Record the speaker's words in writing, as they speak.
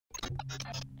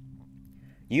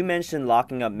You mentioned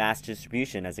locking up mass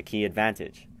distribution as a key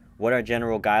advantage. What are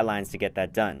general guidelines to get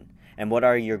that done? And what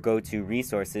are your go-to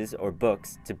resources or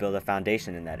books to build a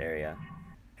foundation in that area?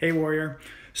 Hey Warrior.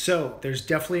 So there's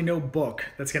definitely no book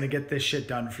that's going to get this shit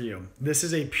done for you. This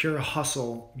is a pure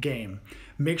hustle game.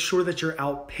 Make sure that you're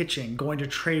out pitching, going to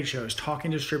trade shows, talking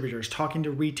to distributors, talking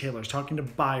to retailers, talking to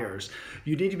buyers.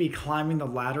 You need to be climbing the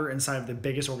ladder inside of the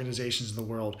biggest organizations in the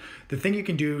world. The thing you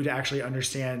can do to actually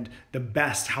understand the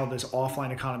best how this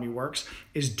offline economy works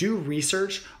is do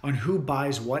research on who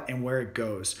buys what and where it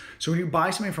goes. So when you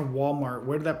buy something from Walmart,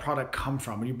 where did that product come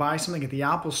from? When you buy something at the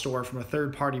Apple store from a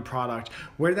third-party product,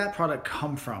 where did that product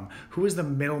come from? Who is the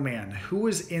middleman? Who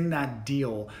was in that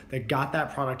deal that got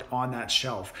that product on that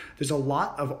shelf? There's a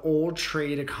lot of old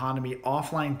trade economy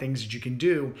offline things that you can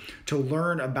do to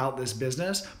learn about this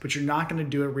business, but you're not going to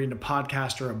do it reading a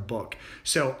podcast or a book.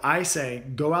 So I say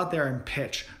go out there and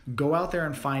pitch. Go out there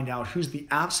and find out who's the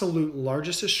absolute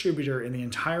largest distributor in the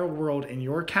entire world in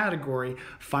your category.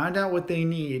 Find out what they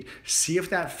need. See if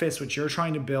that fits what you're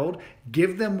trying to build.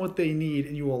 Give them what they need,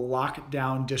 and you will lock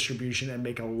down distribution and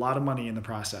make a lot of money in the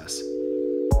process.